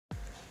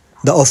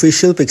The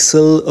official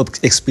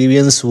Pixel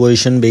experience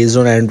version based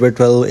on Android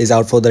 12 is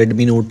out for the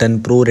Redmi Note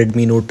 10 Pro,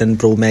 Redmi Note 10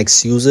 Pro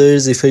Max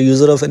users. If you're a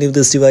user of any of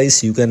this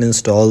device, you can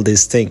install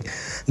this thing.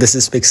 This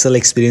is Pixel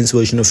experience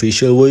version,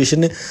 official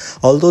version.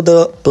 Although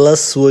the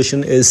Plus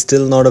version is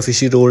still not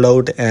officially rolled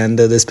out, and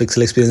this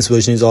Pixel experience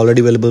version is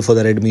already available for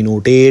the Redmi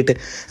Note 8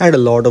 and a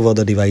lot of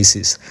other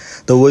devices.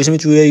 The version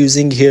which we are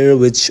using here,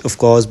 which of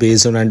course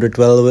based on Android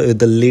 12 with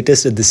the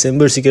latest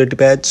December security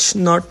patch,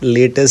 not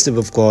latest,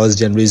 of course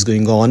January is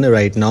going on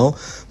right now.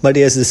 But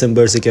yes,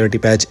 December security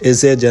patch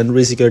is a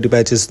January security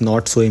patch is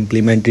not so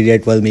implemented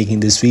yet while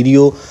making this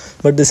video,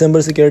 but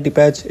December security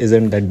patch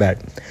isn't that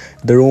bad.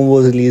 The ROM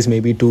was released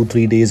maybe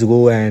 2-3 days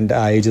ago and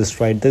I just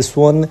tried this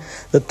one.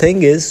 The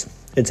thing is,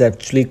 it's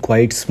actually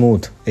quite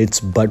smooth. It's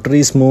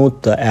buttery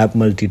smooth. The app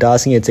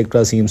multitasking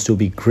etc seems to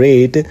be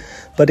great,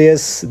 but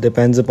yes,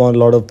 depends upon a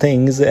lot of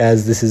things,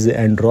 as this is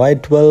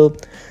Android 12.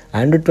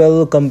 Android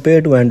 12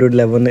 compared to Android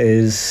 11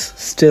 is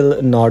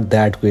still not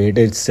that great.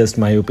 It's just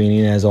my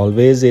opinion, as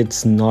always.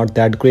 It's not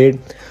that great.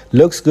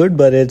 Looks good,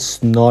 but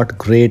it's not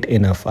great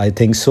enough, I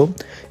think so.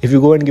 If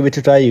you go and give it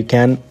a try, you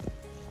can.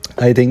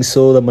 I think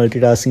so. The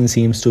multitasking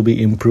seems to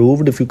be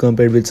improved if you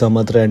compare it with some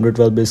other Android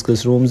 12 based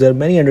custom ROMs. There are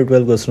many Android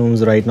 12 custom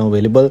ROMs right now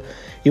available.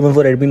 Even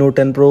for Redmi Note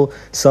 10 Pro,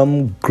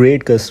 some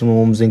great custom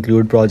ROMs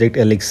include Project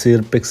Elixir,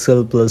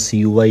 Pixel Plus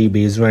UI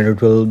based on Android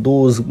 12.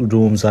 Those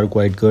ROMs are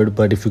quite good.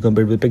 But if you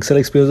compare it with Pixel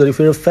Experience, or if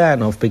you're a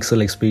fan of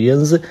Pixel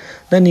Experience,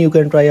 then you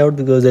can try out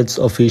because it's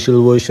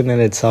official version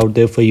and it's out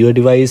there for your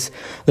device.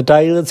 The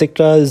tile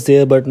etc is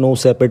there, but no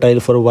separate tile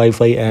for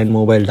Wi-Fi and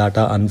mobile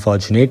data,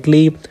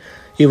 unfortunately.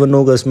 Even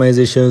no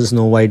customizations,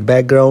 no white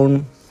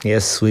background.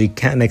 Yes, we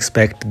can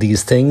expect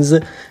these things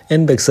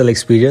in Pixel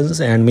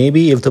Experience, and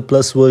maybe if the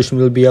Plus version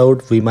will be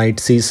out, we might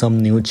see some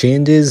new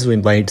changes, we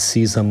might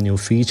see some new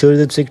features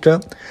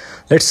etc.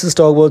 Let's just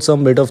talk about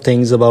some bit of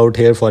things about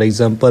here. For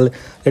example,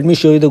 let me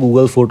show you the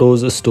Google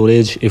Photos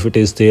storage, if it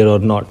is there or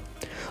not.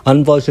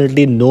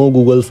 Unfortunately, no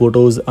Google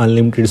Photos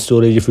unlimited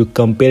storage if you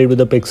compare it with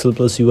the Pixel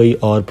Plus UI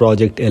or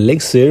Project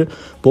Elixir.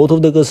 Both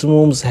of the custom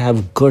ROMs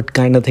have good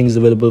kind of things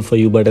available for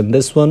you, but in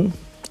this one,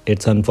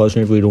 it's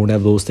unfortunate we don't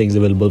have those things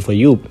available for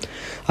you.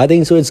 I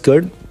think so it's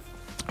good,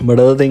 but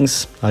other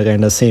things are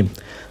kind of same.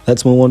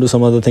 Let's move on to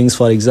some other things.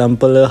 For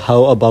example,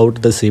 how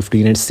about the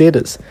safety net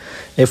status?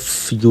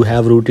 If you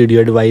have rooted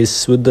your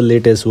device with the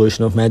latest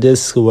version of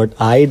Magisk, what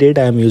I did,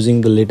 I'm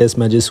using the latest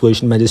Magisk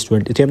version, Magisk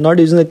 20. I'm not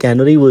using the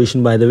Canary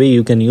version, by the way.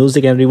 You can use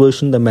the Canary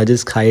version. The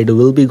Magisk hide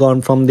will be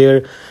gone from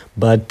there.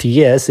 But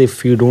yes,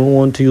 if you don't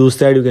want to use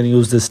that, you can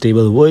use the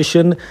stable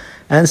version.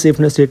 And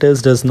safety net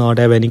status does not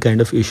have any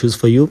kind of issues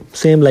for you.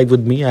 Same like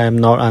with me, I'm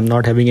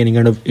not having any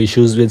kind of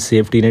issues with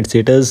safety net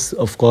status.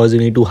 Of course, you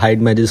need to hide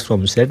Magisk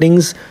from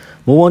settings.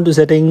 Move on to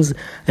settings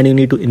and you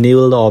need to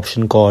enable the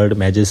option called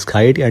Magisk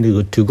Hide and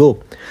you're good to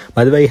go.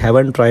 By the way, I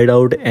haven't tried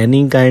out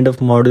any kind of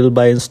module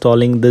by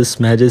installing this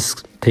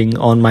Magisk thing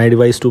on my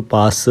device to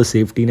pass the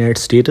safety net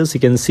status. You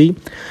can see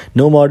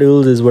no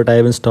modules is what I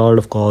have installed.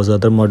 Of course,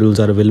 other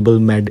modules are available.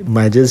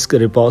 Magisk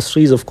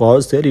repositories, of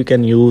course, there you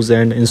can use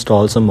and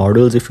install some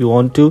modules if you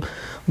want to,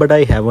 but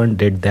I haven't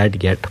did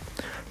that yet.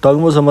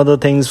 Talking about some other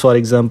things, for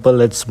example,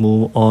 let's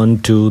move on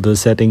to the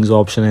settings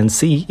option and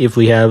see if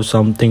we have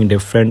something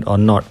different or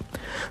not.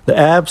 The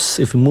apps,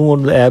 if you move on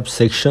to the apps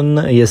section,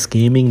 yes,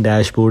 gaming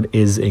dashboard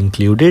is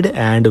included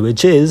and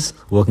which is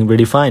working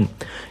pretty fine.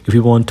 If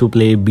you want to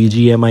play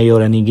BGMI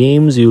or any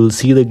games, you will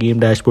see the game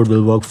dashboard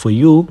will work for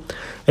you.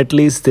 At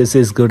least this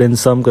is good. In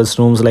some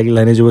customs like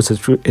Lineage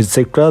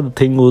etc, the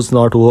thing was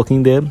not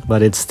working there,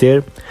 but it's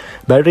there.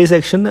 Battery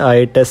section,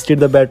 I tested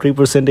the battery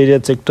percentage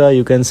etc.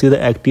 You can see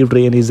the active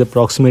drain is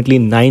approximately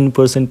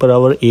 9% per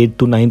hour. 8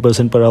 to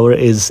 9% per hour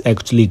is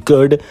actually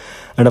good.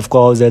 And of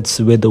course, that's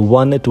with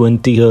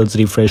 120 Hz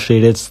refresh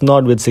rate. It's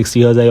not with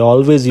 60 Hz. I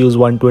always use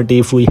 120.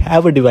 If we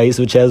have a device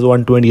which has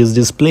 120 Hz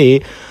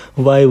display,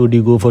 why would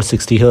you go for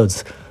 60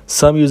 Hz?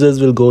 Some users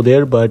will go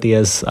there, but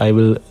yes,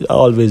 I'll be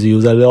always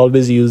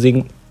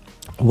using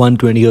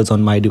 120 Hz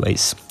on my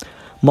device.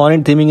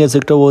 Morning theming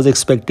etc was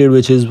expected,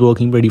 which is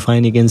working pretty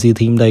fine. You can see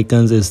themed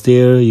icons is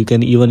there. You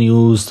can even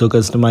use to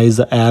customize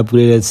the app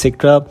grid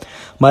etc.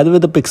 By the way,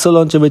 the Pixel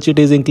launcher which it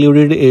is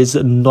included is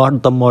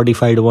not the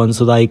modified one,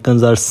 so the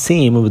icons are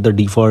same with the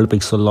default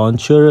Pixel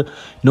launcher.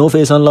 No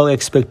face unlock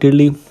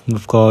expectedly.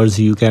 Of course,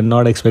 you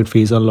cannot expect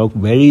face unlock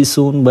very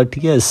soon, but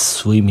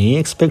yes, we may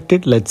expect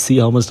it. Let's see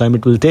how much time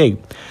it will take.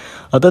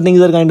 Other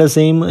things are kind of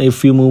same.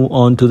 If you move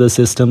on to the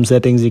system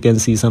settings, you can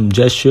see some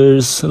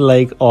gestures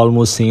like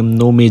almost same,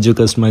 no major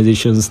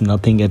customizations,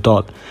 nothing at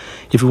all.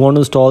 If you want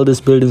to install this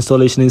build,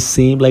 installation is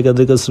same like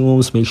other custom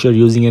ROMs. Make sure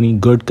using any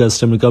good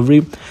custom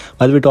recovery.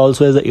 By the way, it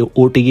also has the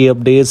OTA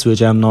updates,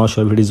 which I'm not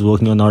sure if it is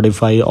working or not.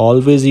 If I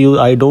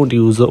don't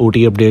use the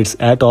OTA updates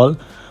at all,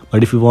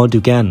 but if you want,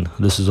 you can.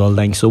 This is all.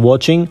 Thanks for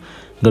watching.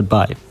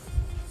 Goodbye.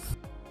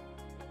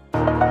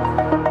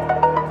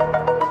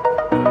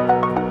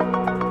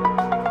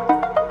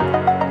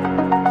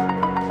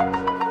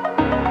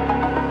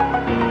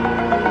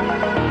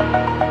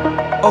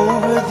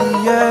 Over the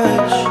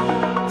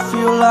edge,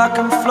 feel like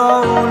I'm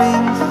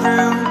floating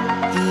through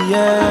the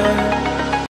air.